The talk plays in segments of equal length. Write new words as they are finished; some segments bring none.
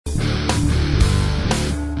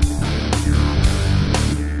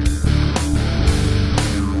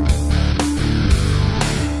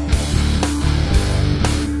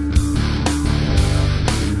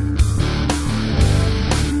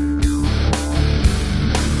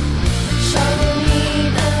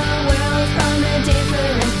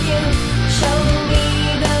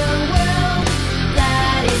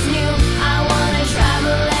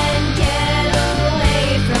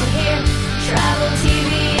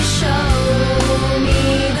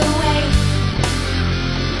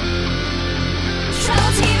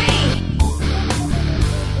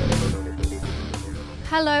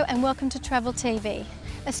welcome to Travel TV,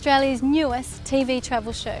 Australia's newest TV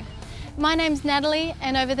travel show. My name's Natalie,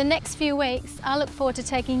 and over the next few weeks I look forward to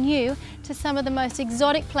taking you to some of the most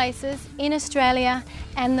exotic places in Australia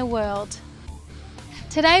and the world.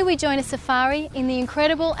 Today we join a safari in the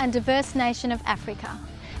incredible and diverse nation of Africa.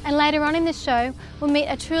 And later on in the show we'll meet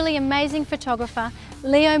a truly amazing photographer,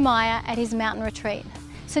 Leo Meyer, at his mountain retreat.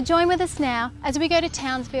 So join with us now as we go to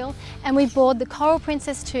Townsville and we board the Coral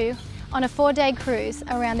Princess 2 on a 4-day cruise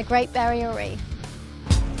around the Great Barrier Reef.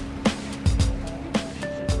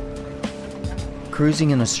 Cruising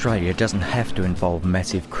in Australia doesn't have to involve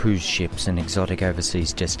massive cruise ships and exotic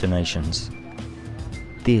overseas destinations.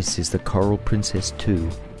 This is the Coral Princess 2.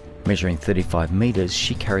 Measuring 35 metres,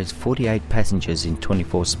 she carries 48 passengers in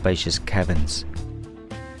 24 spacious cabins.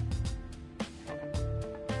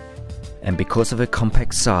 And because of her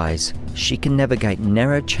compact size, she can navigate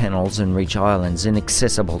narrow channels and reach islands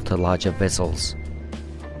inaccessible to larger vessels.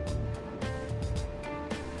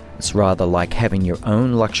 It's rather like having your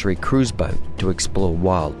own luxury cruise boat to explore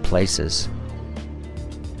wild places.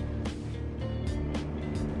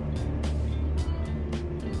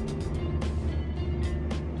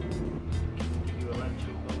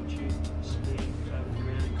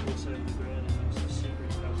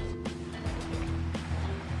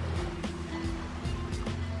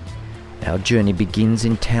 Our journey begins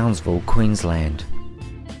in Townsville, Queensland.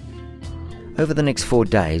 Over the next 4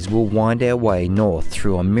 days, we'll wind our way north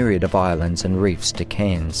through a myriad of islands and reefs to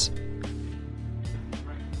Cairns.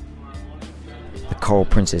 The Coral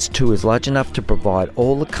Princess 2 is large enough to provide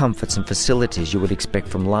all the comforts and facilities you would expect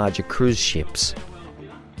from larger cruise ships.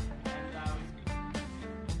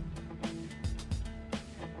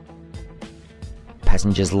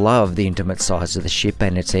 Passengers love the intimate size of the ship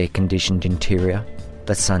and its air-conditioned interior,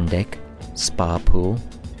 the sun deck, spa pool,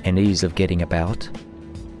 and ease of getting about.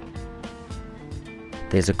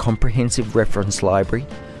 There's a comprehensive reference library,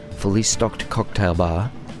 fully stocked cocktail bar,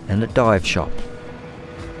 and a dive shop.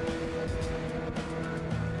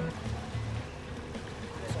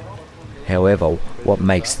 However, what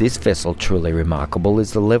makes this vessel truly remarkable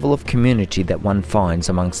is the level of community that one finds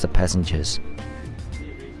amongst the passengers.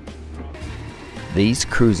 These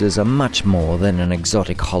cruises are much more than an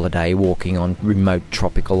exotic holiday walking on remote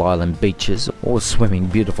tropical island beaches or swimming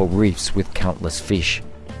beautiful reefs with countless fish.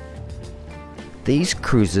 These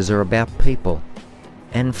cruises are about people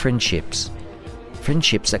and friendships.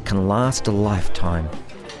 Friendships that can last a lifetime.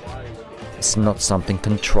 It's not something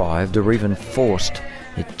contrived or even forced,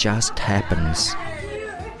 it just happens.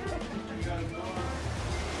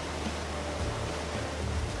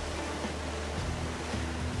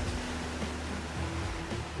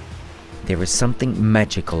 There is something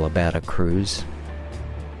magical about a cruise.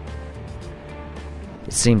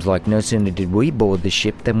 It seems like no sooner did we board the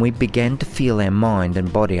ship than we began to feel our mind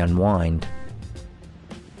and body unwind.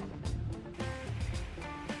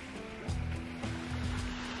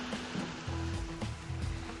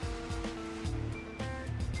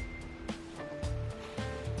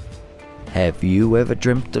 Have you ever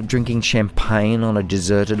dreamt of drinking champagne on a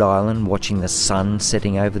deserted island, watching the sun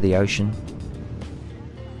setting over the ocean?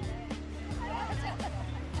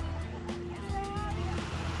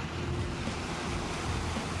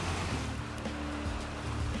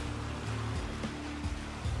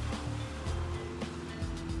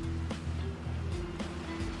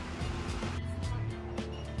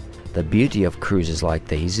 The beauty of cruises like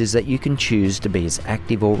these is that you can choose to be as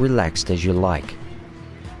active or relaxed as you like.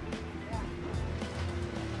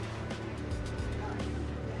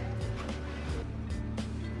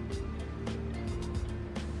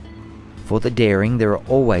 For the daring, there are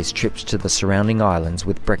always trips to the surrounding islands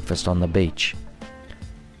with breakfast on the beach.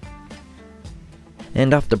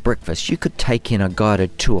 And after breakfast, you could take in a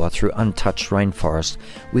guided tour through untouched rainforest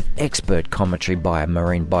with expert commentary by a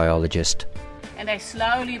marine biologist. And they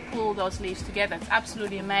slowly pull those leaves together. It's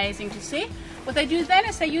absolutely amazing to see. What they do then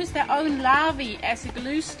is they use their own larvae as a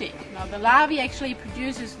glue stick. Now the larvae actually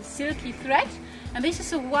produces the silky thread, and this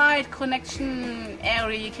is a wide connection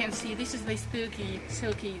area you can see. This is the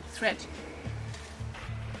silky thread.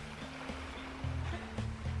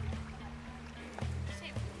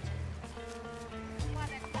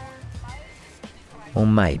 Or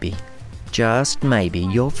maybe, just maybe,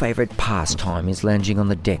 your favourite pastime is lounging on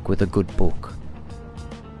the deck with a good book.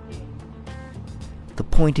 The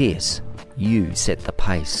point is, you set the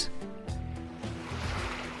pace.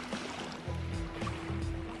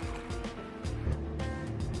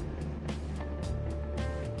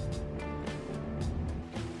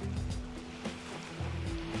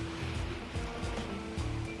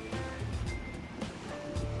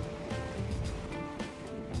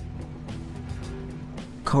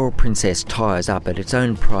 Coral Princess ties up at its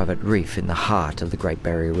own private reef in the heart of the Great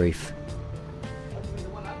Barrier Reef.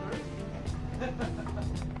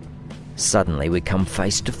 Suddenly we come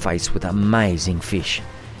face to face with amazing fish,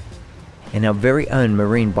 and our very own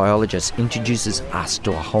marine biologist introduces us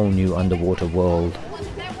to a whole new underwater world.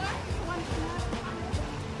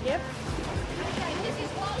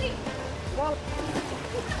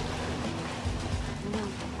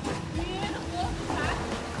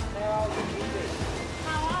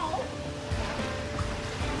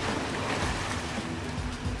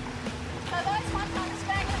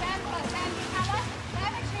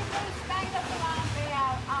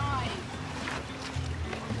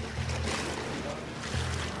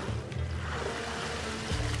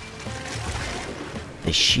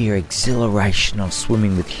 The sheer exhilaration of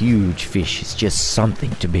swimming with huge fish is just something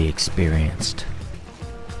to be experienced.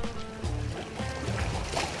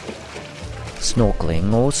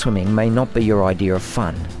 Snorkeling or swimming may not be your idea of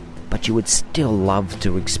fun, but you would still love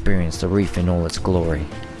to experience the reef in all its glory.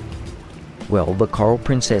 Well, the Coral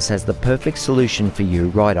Princess has the perfect solution for you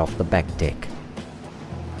right off the back deck.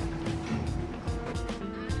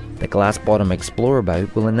 The glass-bottom Explorer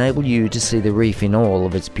boat will enable you to see the reef in all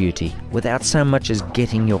of its beauty without so much as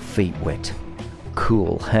getting your feet wet.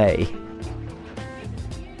 Cool, hey?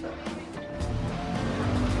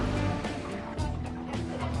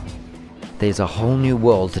 There's a whole new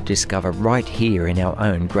world to discover right here in our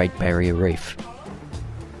own Great Barrier Reef.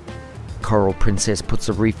 Coral Princess puts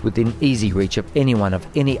the reef within easy reach of anyone of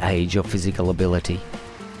any age or physical ability.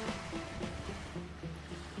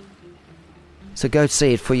 So go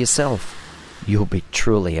see it for yourself. You'll be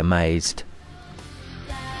truly amazed.